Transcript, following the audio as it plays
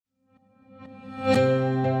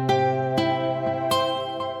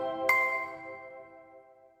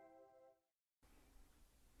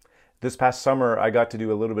This past summer, I got to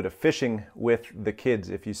do a little bit of fishing with the kids.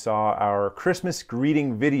 If you saw our Christmas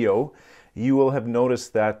greeting video, you will have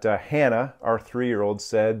noticed that Hannah, our 3-year-old,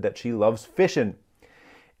 said that she loves fishing.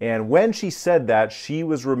 And when she said that, she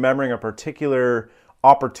was remembering a particular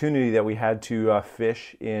opportunity that we had to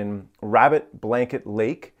fish in Rabbit Blanket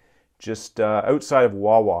Lake, just outside of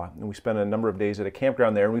Wawa. And we spent a number of days at a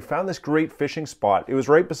campground there, and we found this great fishing spot. It was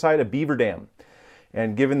right beside a beaver dam.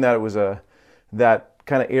 And given that it was that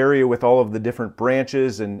kind of area with all of the different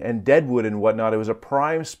branches and deadwood and whatnot, it was a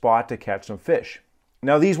prime spot to catch some fish.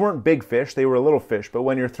 Now, these weren't big fish, they were little fish, but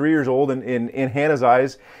when you're 3 years old, and in Hannah's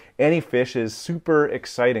eyes, any fish is super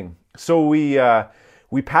exciting. So we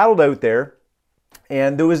paddled out there,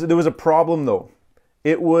 and there was a problem though.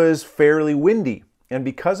 It was fairly windy, and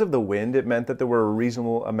because of the wind, it meant that there were a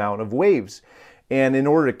reasonable amount of waves. And in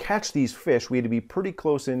order to catch these fish, we had to be pretty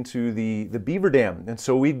close into the beaver dam. And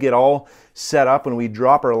so we'd get all set up and we'd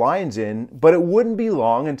drop our lines in, but it wouldn't be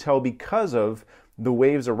long until, because of the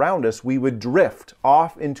waves around us, we would drift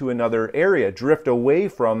off into another area, drift away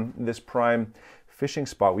from this prime fishing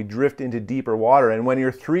spot. We drift into deeper water. And when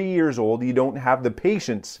you're 3 years old, you don't have the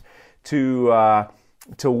patience to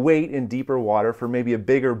wait in deeper water for maybe a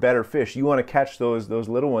bigger, better fish. You want to catch those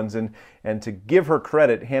little ones. And to give her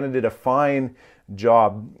credit, Hannah did a fine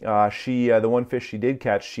job. The one fish she did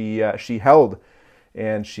catch, she held,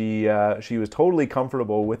 and she was totally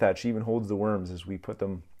comfortable with that. She even holds the worms as we put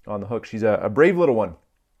them on the hook. She's a brave little one.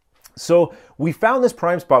 So we found this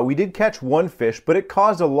prime spot. We did catch one fish, but it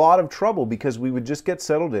caused a lot of trouble because we would just get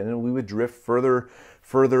settled in and we would drift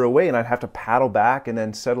further away, and I'd have to paddle back and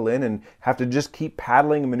then settle in and have to just keep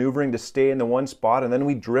paddling and maneuvering to stay in the one spot, and then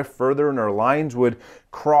we'd drift further and our lines would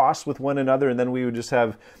cross with one another, and then we would just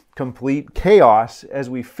have complete chaos as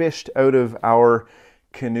we fished out of our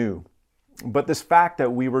canoe. But this fact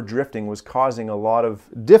that we were drifting was causing a lot of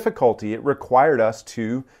difficulty. It required us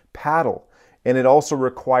to paddle. And it also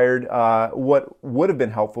required, what would have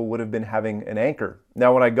been helpful would have been having an anchor.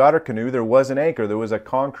 Now, when I got our canoe, there was an anchor. There was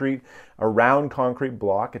a round concrete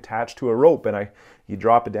block attached to a rope. And you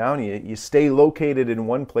drop it down, you stay located in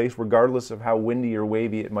one place regardless of how windy or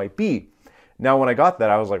wavy it might be. Now, when I got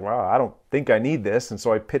that, I was like, wow, I don't think I need this. And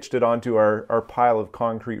so I pitched it onto our pile of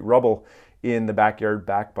concrete rubble in the backyard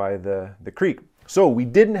back by the creek. So we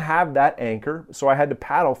didn't have that anchor, so I had to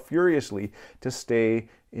paddle furiously to stay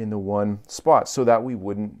in the one spot so that we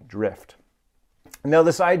wouldn't drift. Now,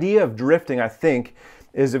 this idea of drifting, I think,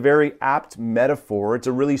 is a very apt metaphor. It's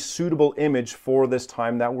a really suitable image for this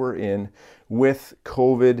time that we're in with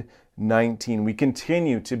COVID-19. We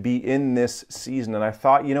continue to be in this season, and I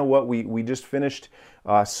thought, you know what, we just finished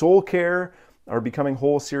Soul Care, our Becoming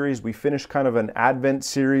Whole series. We finished kind of an Advent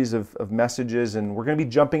series of messages, and we're going to be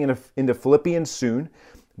jumping into Philippians soon.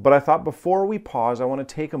 But I thought before we pause, I want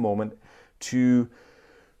to take a moment to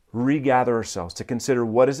regather ourselves, to consider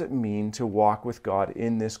what does it mean to walk with God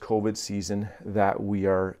in this COVID season that we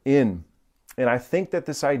are in. And I think that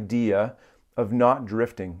this idea of not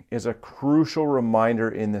drifting is a crucial reminder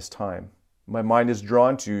in this time. My mind is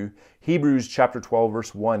drawn to Hebrews chapter 12,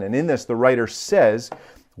 verse 1. And in this, the writer says,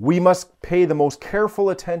 we must pay the most careful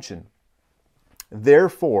attention,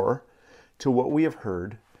 therefore, to what we have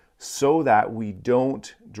heard, so that we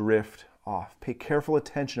don't drift off. Pay careful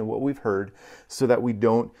attention to what we've heard so that we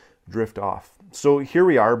don't drift off. So here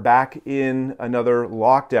we are back in another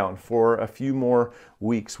lockdown for a few more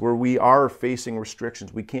weeks where we are facing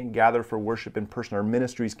restrictions. We can't gather for worship in person. Our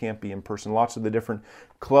ministries can't be in person. Lots of the different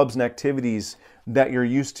clubs and activities that you're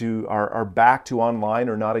used to are back to online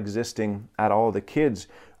or not existing at all. The kids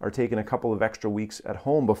are taking a couple of extra weeks at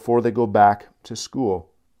home before they go back to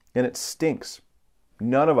school. And it stinks.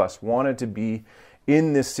 None of us wanted to be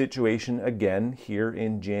in this situation again here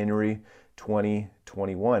in January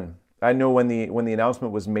 2021. I know when the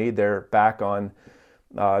announcement was made there back on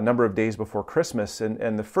a number of days before Christmas,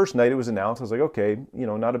 and the first night it was announced, I was like, okay,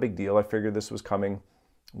 not a big deal. I figured this was coming.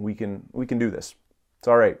 We can do this. It's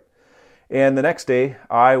all right. And the next day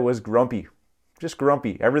I was grumpy, just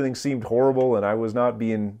grumpy. Everything seemed horrible, and I was not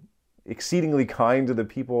being exceedingly kind to the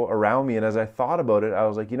people around me. And as I thought about it, I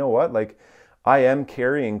was like, you know what? Like, I am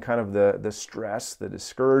carrying kind of the stress, the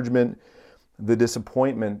discouragement, the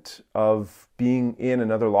disappointment of being in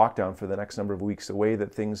another lockdown for the next number of weeks. The way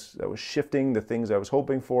that that was shifting, the things I was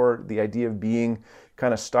hoping for, the idea of being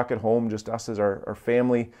kind of stuck at home, just us as our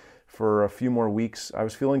family for a few more weeks. I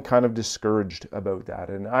was feeling kind of discouraged about that.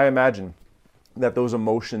 And I imagine that those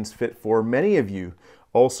emotions fit for many of you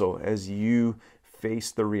also as you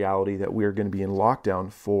face the reality that we're going to be in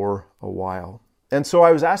lockdown for a while. And so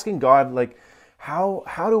I was asking God, like, how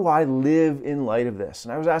do I live in light of this?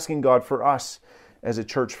 And I was asking God for us as a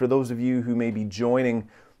church. For those of you who may be joining,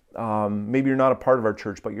 maybe you're not a part of our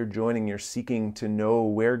church, but you're joining, you're seeking to know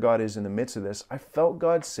where God is in the midst of this. I felt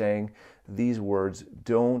God saying these words,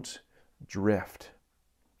 don't drift.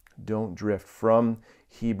 Don't drift, from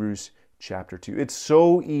Hebrews chapter 2. It's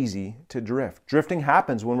so easy to drift. Drifting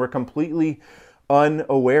happens when we're completely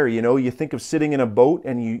unaware. You think of sitting in a boat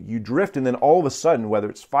and you drift, and then all of a sudden, whether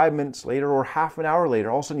it's 5 minutes later or half an hour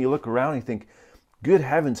later, all of a sudden you look around and you think, good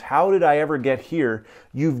heavens, how did I ever get here?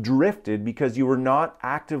 You've drifted because you were not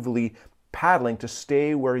actively paddling to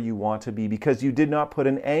stay where you want to be, because you did not put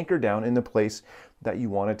an anchor down in the place that you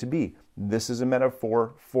wanted to be. This is a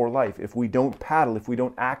metaphor for life. If we don't paddle, if we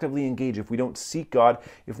don't actively engage, if we don't seek God,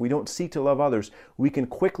 if we don't seek to love others, we can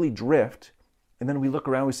quickly drift. And then we look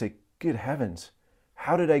around and we say, good heavens,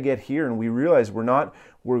 how did I get here? And we realize we're not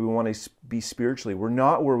where we want to be spiritually. We're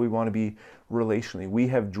not where we want to be relationally. We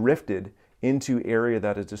have drifted into area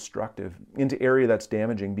that is destructive, into area that's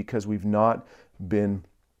damaging, because we've not been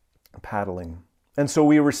paddling. And so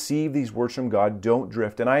we receive these words from God, don't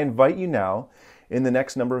drift. And I invite you now, in the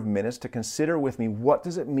next number of minutes, to consider with me, what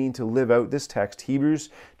does it mean to live out this text? Hebrews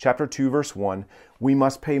chapter 2, verse 1. We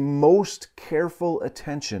must pay most careful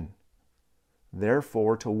attention,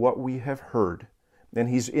 therefore, to what we have heard. And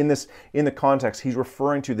he's in the context, he's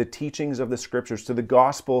referring to the teachings of the scriptures, to the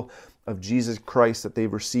gospel of Jesus Christ that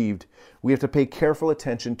they've received. We have to pay careful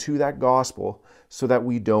attention to that gospel so that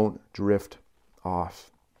we don't drift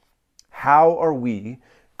off. How are we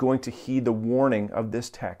going to heed the warning of this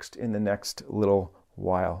text in the next little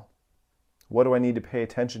while? What do I need to pay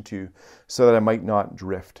attention to so that I might not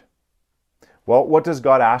drift? Well, what does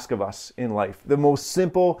God ask of us in life? The most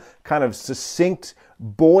simple, kind of succinct,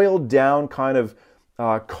 boiled down kind of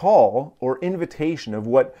call or invitation of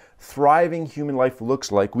what thriving human life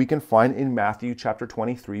looks like, we can find in Matthew chapter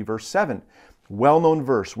 23, verse 7. Well-known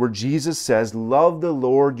verse where Jesus says, love the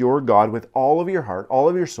Lord your God with all of your heart, all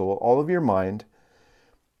of your soul, all of your mind.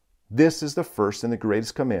 This is the first and the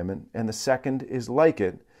greatest commandment, and the second is like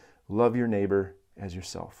it. Love your neighbor as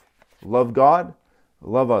yourself. Love God,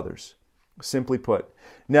 love others. Simply put.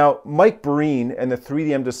 Now, Mike Breen and the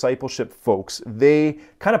 3DM discipleship folks, they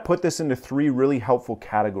kind of put this into three really helpful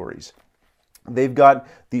categories. They've got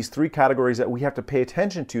these three categories that we have to pay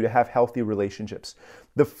attention to have healthy relationships.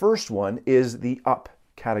 The first one is the up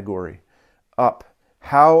category. Up.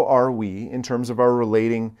 How are we in terms of our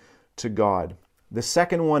relating to God? The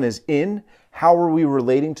second one is in. How are we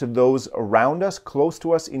relating to those around us, close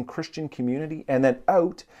to us in Christian community? And then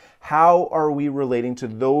out. How are we relating to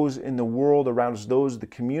those in the world around us, those, the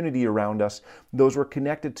community around us, those we're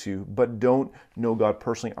connected to, but don't know God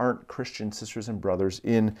personally, aren't Christian sisters and brothers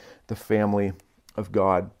in the family of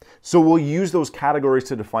God? So we'll use those categories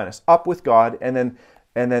to define us. Up with God, and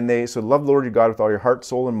then so love the Lord your God with all your heart,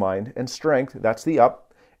 soul, and mind, and strength. That's the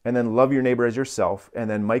up. And then love your neighbor as yourself. And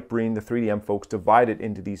then Mike Breen, the 3DM folks, divide it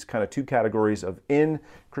into these kind of two categories of in,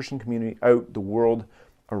 Christian community, out, the world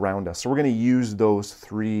around us. So we're going to use those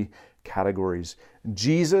three categories.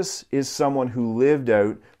 Jesus is someone who lived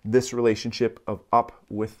out this relationship of up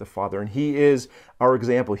with the Father. And he is our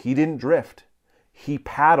example. He didn't drift. He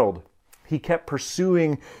paddled. He kept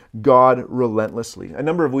pursuing God relentlessly. A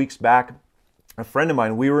number of weeks back, a friend of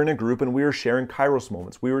mine, we were in a group and we were sharing Kairos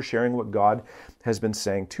moments. We were sharing what God has been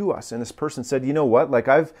saying to us. And this person said, you know what? Like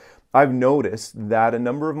I've noticed that a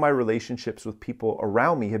number of my relationships with people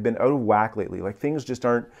around me have been out of whack lately. Like things just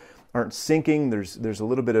aren't syncing. There's a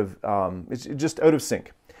little bit of, it's just out of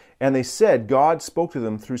sync. And they said God spoke to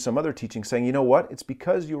them through some other teaching saying, you know what? It's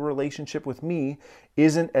because your relationship with me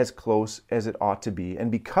isn't as close as it ought to be.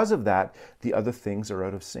 And because of that, the other things are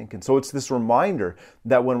out of sync. And so it's this reminder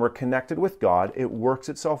that when we're connected with God, it works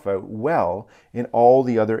itself out well in all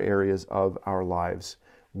the other areas of our lives.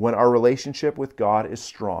 When our relationship with God is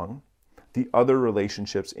strong, the other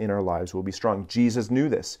relationships in our lives will be strong. Jesus knew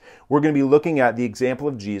this. We're going to be looking at the example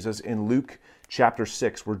of Jesus in Luke chapter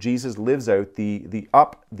 6, where Jesus lives out the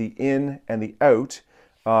up, the in, and the out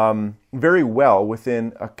very well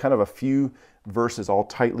within a kind of a few verses, all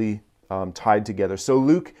tightly tied together. So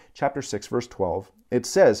Luke chapter 6, verse 12, it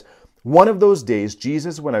says, one of those days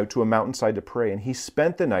Jesus went out to a mountainside to pray, and he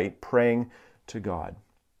spent the night praying to God.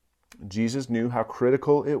 Jesus knew how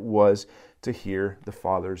critical it was to hear the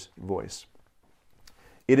Father's voice.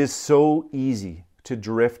 It is so easy to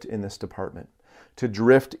drift in this department, to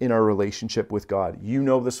drift in our relationship with God. You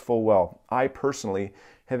know this full well. I personally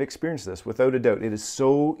have experienced this without a doubt. It is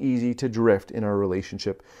so easy to drift in our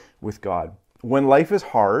relationship with God. When life is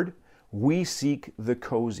hard, we seek the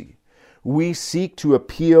cozy. We seek to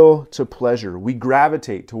appeal to pleasure. We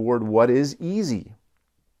gravitate toward what is easy.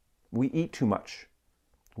 We eat too much.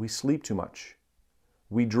 We sleep too much.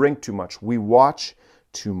 We drink too much. We watch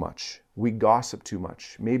too much. We gossip too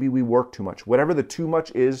much. Maybe we work too much. Whatever the too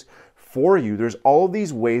much is for you, there's all of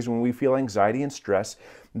these ways when we feel anxiety and stress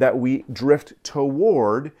that we drift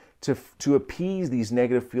toward to appease these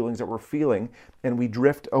negative feelings that we're feeling, and we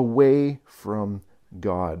drift away from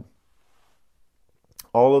God.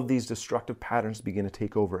 All of these destructive patterns begin to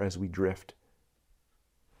take over as we drift.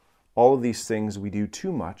 All of these things we do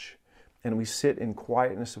too much, and we sit in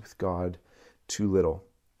quietness with God too little.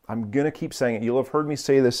 I'm going to keep saying it. You'll have heard me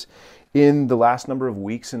say this in the last number of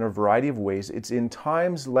weeks in a variety of ways. It's in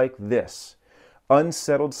times like this,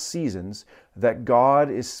 unsettled seasons, that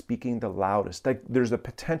God is speaking the loudest. That there's a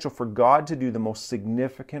potential for God to do the most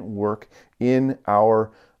significant work in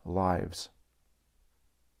our lives.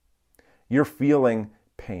 You're feeling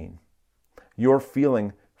pain. You're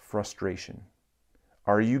feeling frustration.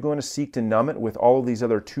 Are you going to seek to numb it with all of these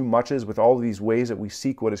other too muches, with all of these ways that we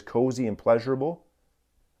seek what is cozy and pleasurable?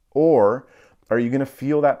 Or are you going to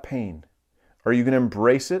feel that pain? Are you going to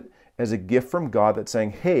embrace it as a gift from God that's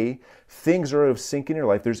saying, hey, things are out of sync in your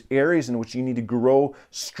life. There's areas in which you need to grow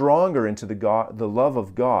stronger into the love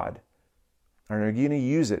of God. And are you going to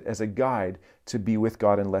use it as a guide to be with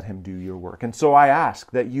God and let Him do your work? And so I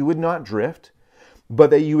ask that you would not drift, but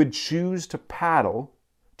that you would choose to paddle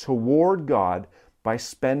toward God by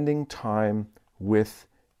spending time with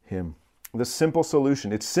Him. The simple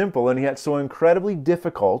solution. It's simple and yet so incredibly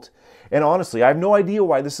difficult. And honestly, I have no idea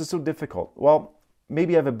why this is so difficult. Well,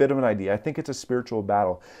 maybe I have a bit of an idea. I think it's a spiritual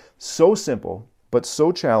battle. So simple, but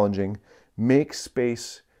so challenging. Make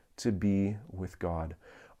space to be with God.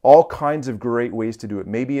 All kinds of great ways to do it.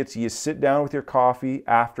 Maybe it's you sit down with your coffee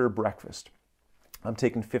after breakfast. I'm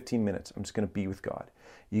taking 15 minutes. I'm just going to be with God.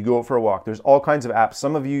 You go out for a walk. There's all kinds of apps.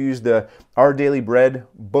 Some of you use the Our Daily Bread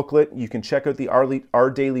booklet. You can check out the Our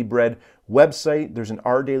Daily Bread website. There's an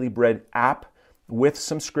Our Daily Bread app with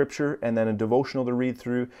some scripture and then a devotional to read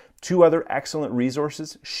through. 2 other excellent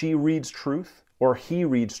resources. She Reads Truth or He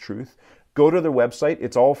Reads Truth. Go to their website.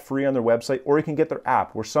 It's all free on their website, or you can get their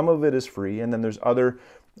app where some of it is free, and then there's other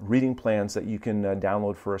reading plans that you can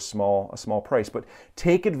download for a small price. But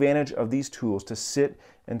take advantage of these tools to sit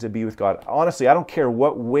and to be with God. Honestly, I don't care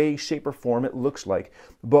what way, shape, or form it looks like,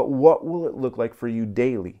 but what will it look like for you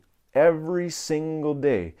daily, every single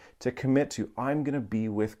day, to commit to, I'm going to be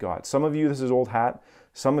with God. Some of you, this is old hat.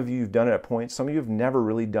 Some of you have done it at points. Some of you have never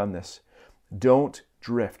really done this. Don't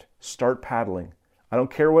drift. Start paddling. I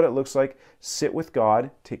don't care what it looks like. Sit with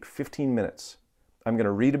God. Take 15 minutes. I'm going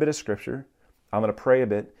to read a bit of scripture. I'm going to pray a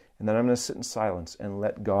bit, and then I'm going to sit in silence and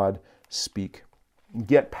let God speak.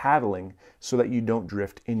 Get paddling so that you don't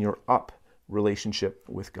drift in your up relationship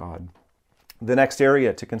with God. The next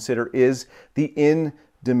area to consider is the in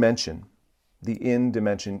dimension. The in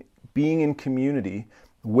dimension, being in community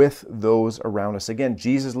with those around us. Again,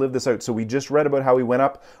 Jesus lived this out. So we just read about how He went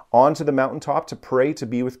up onto the mountaintop to pray, to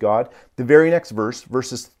be with God. The very next verse,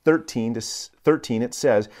 verses 13 to 13, it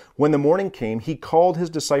says, when the morning came, He called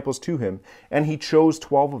His disciples to Him, and He chose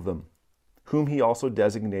 12 of them, whom He also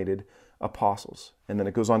designated apostles. And then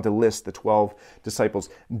it goes on to list the 12 disciples.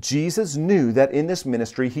 Jesus knew that in this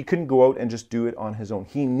ministry, He couldn't go out and just do it on His own.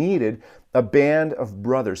 He needed a band of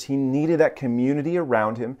brothers. He needed that community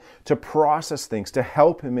around Him to process things, to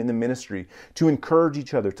help Him in the ministry, to encourage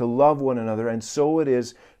each other, to love one another. And so it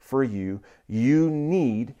is for you. You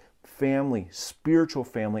need family, spiritual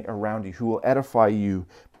family around you who will edify you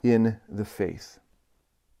in the faith.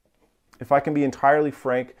 If I can be entirely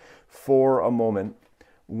frank for a moment,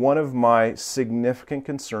 one of my significant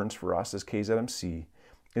concerns for us as KZMC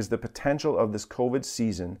is the potential of this COVID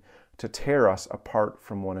season to tear us apart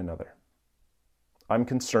from one another. I'm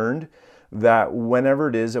concerned that whenever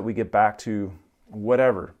it is that we get back to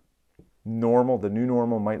whatever normal, the new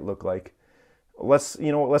normal might look like, let's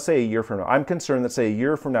say a year from now, I'm concerned that say a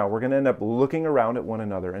year from now, we're going to end up looking around at one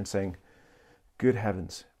another and saying, good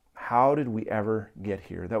heavens, how did we ever get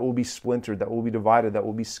here? That will be splintered, that will be divided, that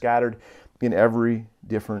will be scattered in every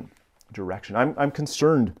different direction. I'm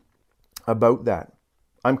concerned about that.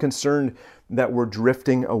 I'm concerned that we're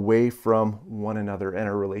drifting away from one another and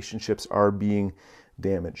our relationships are being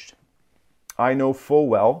damaged. I know full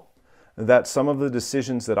well that some of the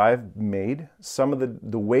decisions that I've made, some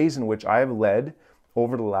of the ways in which I have led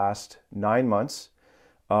over the last 9 months,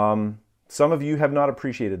 some of you have not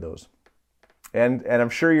appreciated those. And I'm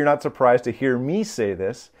sure you're not surprised to hear me say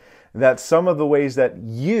this, that some of the ways that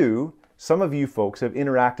some of you folks have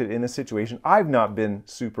interacted in this situation, I've not been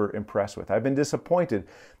super impressed with. I've been disappointed.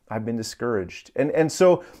 I've been discouraged. And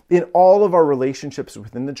so in all of our relationships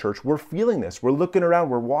within the church, we're feeling this. We're looking around,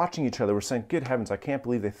 we're watching each other, we're saying, good heavens, I can't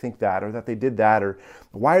believe they think that, or that they did that, or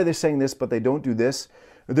why are they saying this but they don't do this?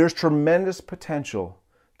 There's tremendous potential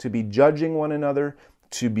to be judging one another,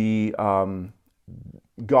 to be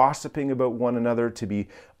gossiping about one another, to be,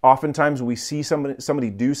 oftentimes we see somebody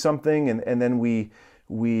do something and then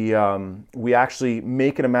we actually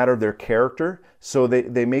make it a matter of their character. So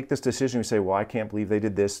they make this decision. We say, well, I can't believe they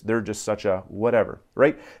did this. They're just such a whatever,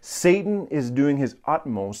 right? Satan is doing his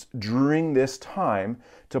utmost during this time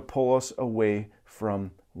to pull us away from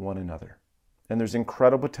one another. And there's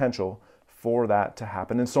incredible potential for that to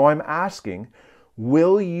happen. And so I'm asking,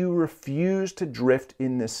 will you refuse to drift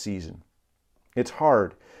in this season? It's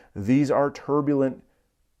hard. These are turbulent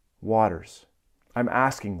waters. I'm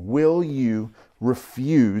asking, will you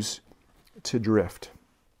refuse to drift?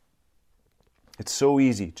 It's so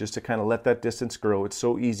easy just to kind of let that distance grow. It's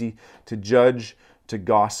so easy to judge, to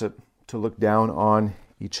gossip, to look down on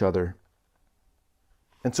each other.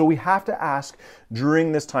 And so we have to ask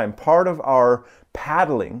during this time, part of our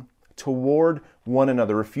paddling toward one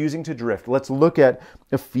another, refusing to drift. Let's look at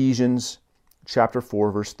Ephesians chapter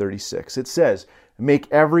 4, verse 36. It says,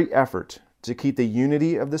 make every effort to keep the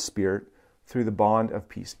unity of the Spirit through the bond of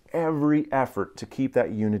peace. Every effort to keep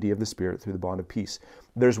that unity of the Spirit through the bond of peace.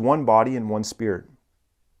 There's one body and one Spirit.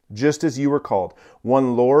 Just as you were called.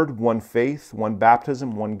 One Lord, one faith, one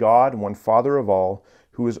baptism, one God, one Father of all,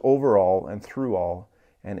 who is over all and through all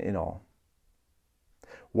and in all.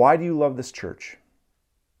 Why do you love this church?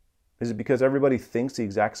 Is it because everybody thinks the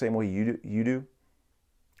exact same way you do?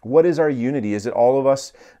 What is our unity? Is it all of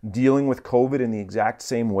us dealing with COVID in the exact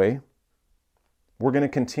same way? We're going to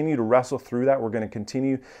continue to wrestle through that. We're going to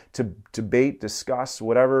continue to debate, discuss,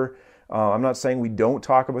 whatever. I'm not saying we don't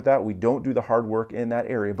talk about that. We don't do the hard work in that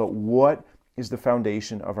area. But what is the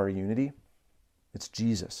foundation of our unity? It's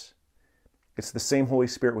Jesus. It's the same Holy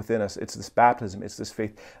Spirit within us. It's this baptism. It's this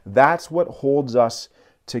faith. That's what holds us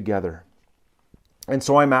together. And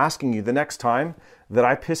so I'm asking you, the next time that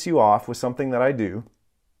I piss you off with something that I do,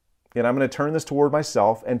 and I'm going to turn this toward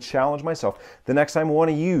myself and challenge myself. The next time one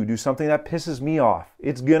of you do something that pisses me off,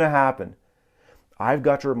 it's going to happen. I've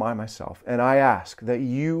got to remind myself, and I ask that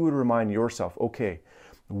you would remind yourself, okay,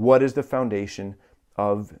 what is the foundation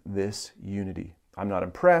of this unity? I'm not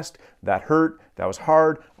impressed. That hurt. That was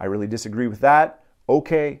hard. I really disagree with that.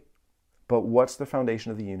 Okay, but what's the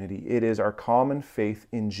foundation of the unity? It is our common faith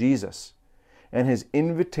in Jesus and his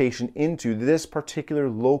invitation into this particular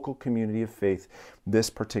local community of faith, this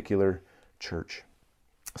particular church.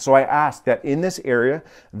 So I ask that in this area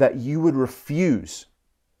that you would refuse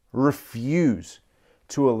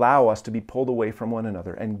to allow us to be pulled away from one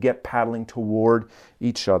another and get paddling toward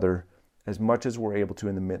each other as much as we're able to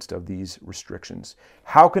in the midst of these restrictions.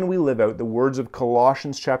 How can we live out the words of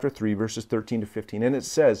Colossians chapter 3, verses 13 to 15? And it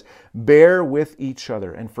says, bear with each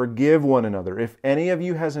other and forgive one another. If any of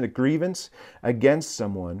you has a grievance against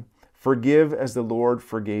someone, forgive as the Lord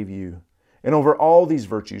forgave you. And over all these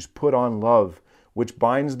virtues, put on love, which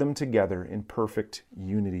binds them together in perfect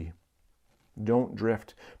unity. Don't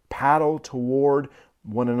drift. Paddle toward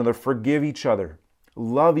one another. Forgive each other.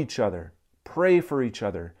 Love each other. Pray for each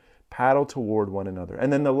other. Paddle toward one another.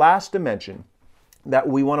 And then the last dimension that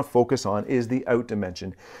we want to focus on is the out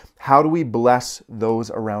dimension. How do we bless those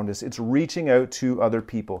around us? It's reaching out to other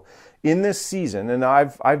people. In this season, and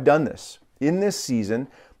I've done this, in this season,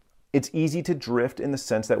 it's easy to drift in the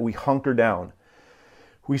sense that we hunker down.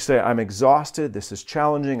 We say, I'm exhausted, this is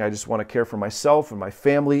challenging, I just want to care for myself and my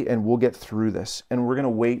family, and we'll get through this. And we're going to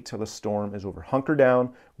wait till the storm is over. Hunker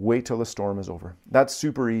down, wait till the storm is over. That's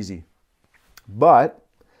super easy. But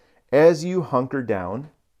as you hunker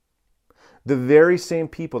down, the very same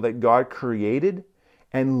people that God created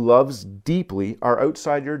and loves deeply are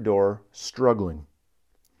outside your door struggling,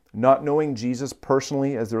 not knowing Jesus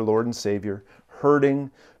personally as their Lord and Savior,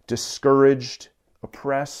 hurting, discouraged,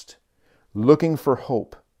 oppressed, looking for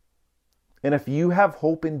hope. And if you have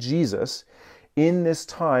hope in Jesus in this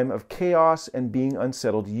time of chaos and being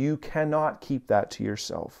unsettled, you cannot keep that to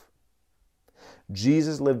yourself.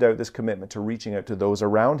 Jesus lived out this commitment to reaching out to those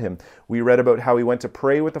around him. We read about how he went to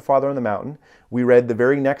pray with the Father on the mountain. We read the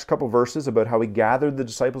very next couple verses about how he gathered the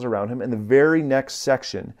disciples around him. And the very next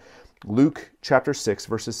section, Luke chapter 6,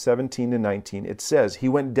 verses 17 to 19, it says, he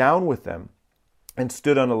went down with them and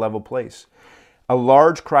stood on a level place. A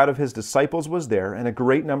large crowd of his disciples was there, and a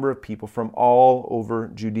great number of people from all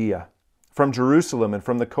over Judea, from Jerusalem and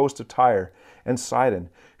from the coast of Tyre and Sidon,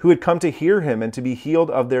 who had come to hear him and to be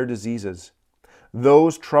healed of their diseases.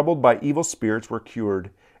 Those troubled by evil spirits were cured,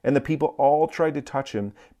 And the people all tried to touch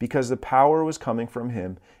him because the power was coming from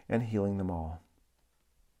him and healing them all.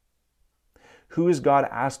 Who is God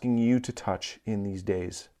asking you to touch in these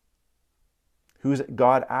days? Who is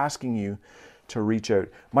God asking you to reach out?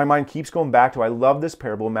 My mind keeps going back to, I love this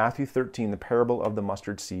parable, Matthew 13, the parable of the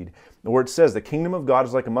mustard seed, where it says the kingdom of God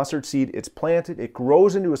is like a mustard seed. It's planted, it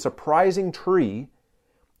grows into a surprising tree,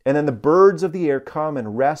 and then the birds of the air come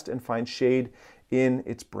and rest and find shade in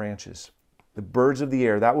its branches. The birds of the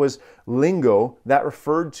air, that was lingo that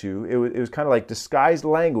referred to, it was kind of like disguised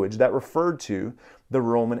language that referred to the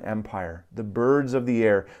Roman Empire. The birds of the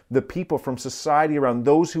air, the people from society around,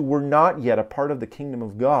 those who were not yet a part of the kingdom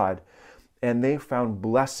of God, and they found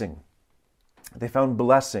blessing. They found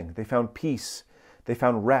blessing. They found peace. They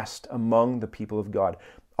found rest among the people of God.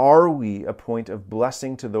 Are we a point of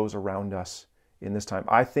blessing to those around us in this time?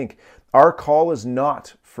 I think our call is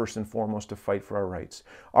not first and foremost to fight for our rights.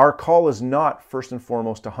 Our call is not first and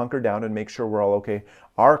foremost to hunker down and make sure we're all okay.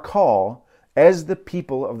 Our call as the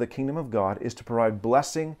people of the kingdom of God is to provide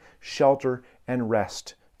blessing, shelter, and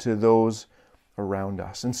rest to those around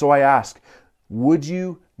us. And so I ask, would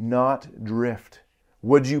you not drift?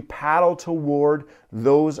 Would you paddle toward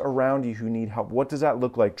those around you who need help? What does that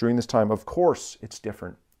look like during this time? Of course, it's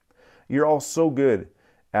different. You're all so good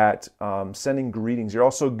at sending greetings. You're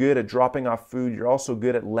also good at dropping off food. You're also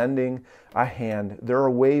good at lending a hand. There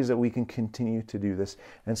are ways that we can continue to do this.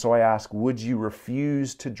 And so I ask, would you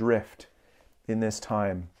refuse to drift in this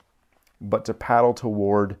time, but to paddle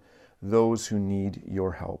toward those who need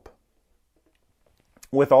your help?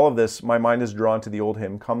 With all of this, my mind is drawn to the old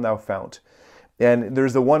hymn, Come Thou Fount. And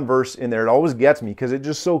there's the one verse in there, it always gets me because it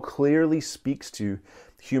just so clearly speaks to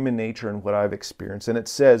human nature and what I've experienced. And it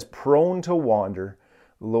says, prone to wander,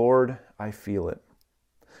 Lord, I feel it.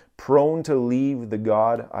 Prone to leave the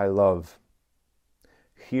God I love.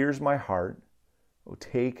 Here's my heart. Oh,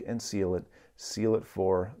 take and seal it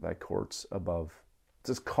for thy courts above. It's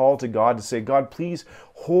this call to God to say, God, please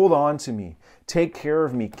hold on to me. Take care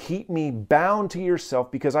of me. Keep me bound to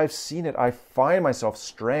yourself because I've seen it. I find myself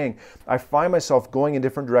straying. I find myself going in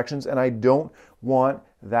different directions, and I don't want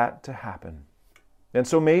that to happen. And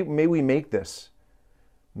so may we make this.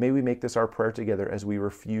 May we make this our prayer together as we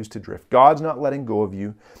refuse to drift. God's not letting go of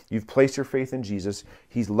you. You've placed your faith in Jesus.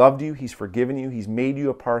 He's loved you. He's forgiven you. He's made you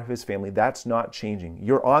a part of his family. That's not changing.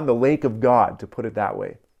 You're on the lake of God, to put it that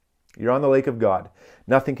way. You're on the lake of God.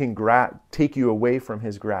 Nothing can take you away from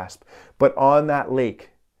his grasp. But on that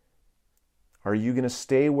lake, are you going to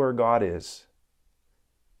stay where God is,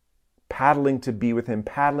 paddling to be with him,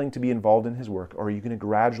 paddling to be involved in his work, or are you going to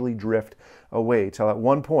gradually drift away till at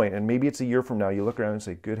one point, and maybe it's a year from now, you look around and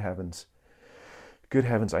say, good heavens,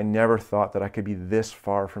 I never thought that I could be this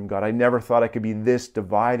far from God. I never thought I could be this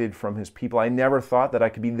divided from his people. I never thought that I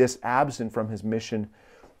could be this absent from his mission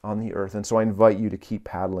on the earth. And so I invite you to keep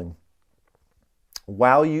paddling.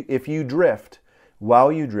 If you drift,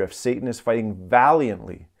 Satan is fighting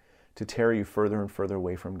valiantly to tear you further and further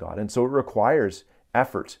away from God. And so it requires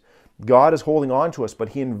effort. God is holding on to us, but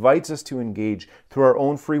he invites us to engage through our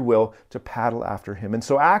own free will to paddle after him. And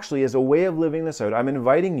so actually, as a way of living this out, I'm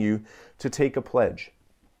inviting you to take a pledge.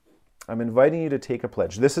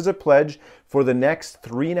 This is a pledge for the next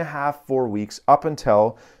 3.5, 4 weeks up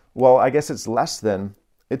until, well, I guess it's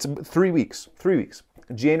 3 weeks.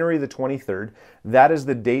 January the 23rd. That is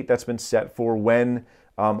the date that's been set for when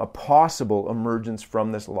a possible emergence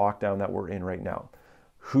from this lockdown that we're in right now.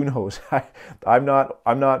 Who knows? I'm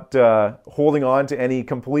not holding on to any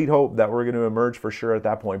complete hope that we're going to emerge for sure at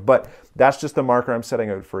that point. But that's just the marker I'm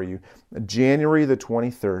setting out for you. January the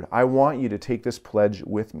 23rd. I want you to take this pledge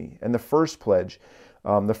with me. And the first pledge,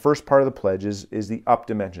 the first part of the pledge is the up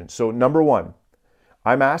dimension. So number one,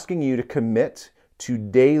 I'm asking you to commit to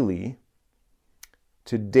daily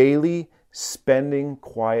spending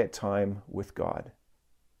quiet time with God.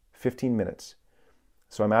 15 minutes.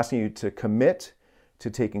 So I'm asking you to commit to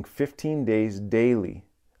taking 15 days daily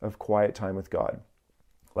of quiet time with God.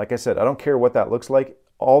 Like I said, I don't care what that looks like.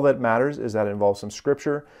 All that matters is that it involves some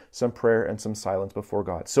scripture, some prayer, and some silence before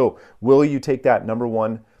God. So will you take that number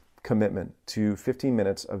one commitment to 15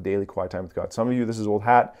 minutes of daily quiet time with God? Some of you, this is old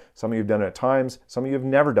hat. Some of you have done it at times. Some of you have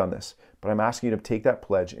never done this. But I'm asking you to take that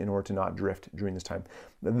pledge in order to not drift during this time.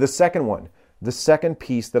 The second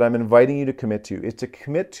piece that I'm inviting you to commit to is to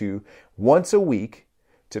commit to once a week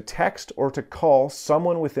to text or to call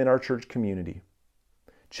someone within our church community,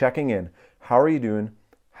 checking in. How are you doing?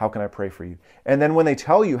 How can I pray for you? And then when they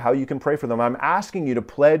tell you how you can pray for them, I'm asking you to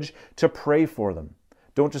pledge to pray for them.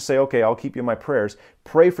 Don't just say, okay, I'll keep you in my prayers.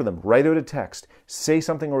 Pray for them. Write out a text. Say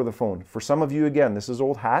something over the phone. For some of you, again, this is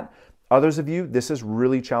old hat. Others of you, this is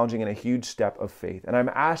really challenging and a huge step of faith. And I'm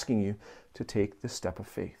asking you to take the step of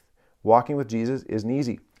faith. Walking with Jesus isn't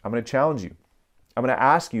easy. I'm going to challenge you. I'm going to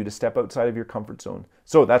ask you to step outside of your comfort zone.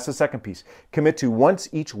 So that's the second piece. Commit to once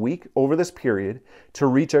each week over this period to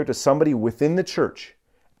reach out to somebody within the church,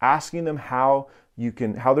 asking them how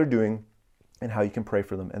they're doing and how you can pray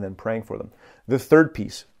for them, and then praying for them. The third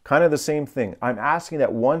piece, kind of the same thing. I'm asking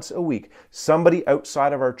that once a week, somebody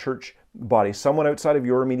outside of our church body, someone outside of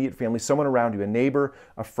your immediate family, someone around you, a neighbor,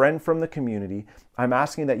 a friend from the community, I'm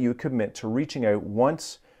asking that you commit to reaching out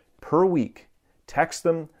once per week. Text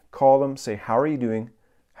them, call them, say, how are you doing?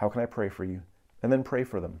 How can I pray for you? And then pray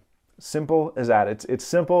for them. Simple as that. It's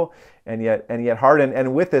simple and yet hard.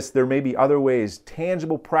 And with this, there may be other ways,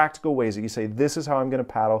 tangible, practical ways that you say, this is how I'm going to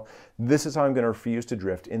paddle. This is how I'm going to refuse to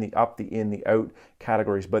drift in the up, the in, the out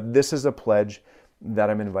categories. But this is a pledge that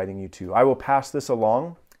I'm inviting you to. I will pass this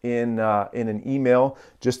along in an email,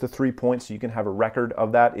 just the 3 points, so you can have a record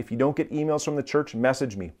of that. If you don't get emails from the church,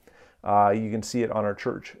 message me. You can see it on our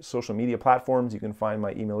church social media platforms. You can find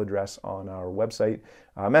my email address on our website.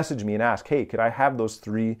 Message me and ask, hey, could I have those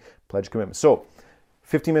 3 pledge commitments? So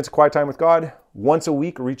 15 minutes of quiet time with God, once a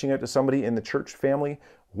week reaching out to somebody in the church family,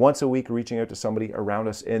 once a week reaching out to somebody around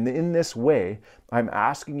us. And in this way, I'm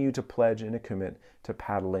asking you to pledge and to commit to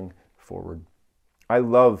paddling forward. I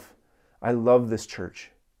love this church.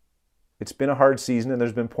 It's been a hard season and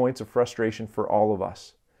there's been points of frustration for all of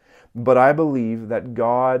us. But I believe that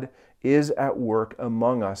God is at work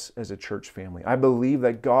among us as a church family. I believe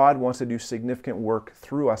that God wants to do significant work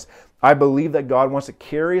through us. I believe that God wants to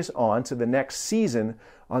carry us on to the next season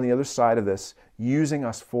on the other side of this, using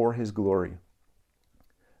us for His glory.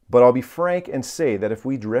 But I'll be frank and say that if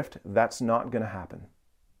we drift, that's not going to happen.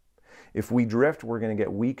 If we drift, we're going to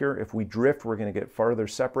get weaker. If we drift, we're going to get farther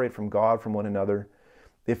separated from God, from one another.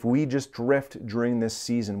 If we just drift during this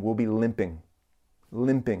season, we'll be limping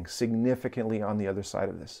significantly on the other side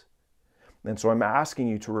of this. And so I'm asking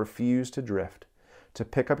you to refuse to drift, to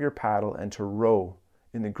pick up your paddle and to row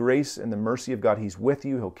in the grace and the mercy of God. He's with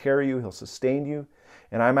you. He'll carry you. He'll sustain you.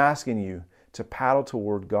 And I'm asking you to paddle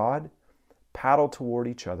toward God, paddle toward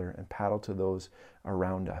each other, and paddle to those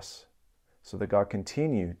around us so that God can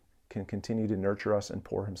continue to nurture us and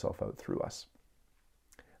pour Himself out through us.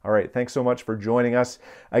 All right, thanks so much for joining us.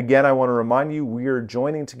 Again, I want to remind you, we are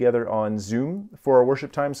joining together on Zoom for our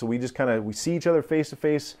worship time. So we just we see each other face to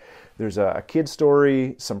face. There's a kid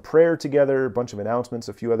story, some prayer together, a bunch of announcements,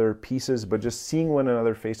 a few other pieces, but just seeing one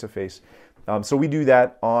another face to face. So we do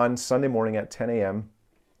that on Sunday morning at 10 a.m.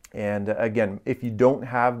 And again, if you don't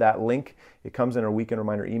have that link, it comes in our weekend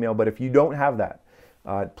reminder email. But if you don't have that,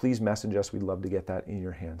 please message us. We'd love to get that in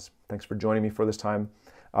your hands. Thanks for joining me for this time.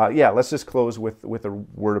 Let's just close with a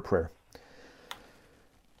word of prayer.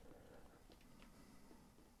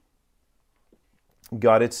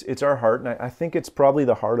 God, it's our heart, and I think it's probably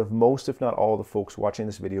the heart of most, if not all, the folks watching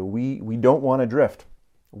this video. We don't want to drift.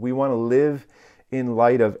 We want to live in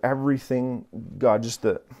light of everything, God, just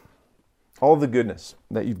all the goodness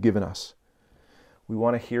that you've given us. We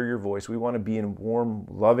want to hear your voice. We want to be in warm,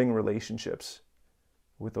 loving relationships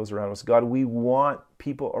with those around us. God, we want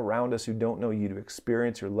people around us who don't know you to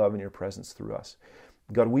experience your love and your presence through us.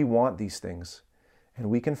 God, we want these things, and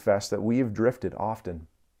we confess that we have drifted often.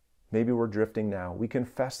 Maybe we're drifting now. We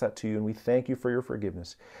confess that to you, and we thank you for your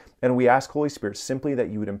forgiveness. And we ask, Holy Spirit, simply that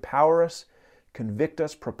you would empower us, convict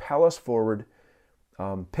us, propel us forward,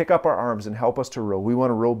 pick up our arms and help us to row. We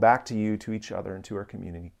want to row back to you, to each other, and to our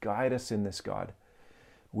community. Guide us in this, God.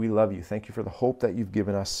 We love you. Thank you for the hope that you've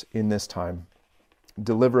given us in this time.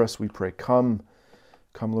 Deliver us, we pray. Come,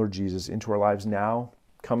 Lord Jesus, into our lives now.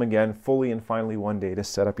 Come again, fully and finally one day to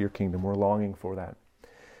set up your kingdom. We're longing for that.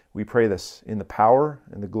 We pray this in the power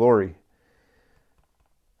and the glory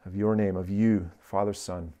of your name, of you, Father,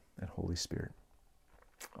 Son, and Holy Spirit.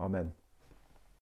 Amen.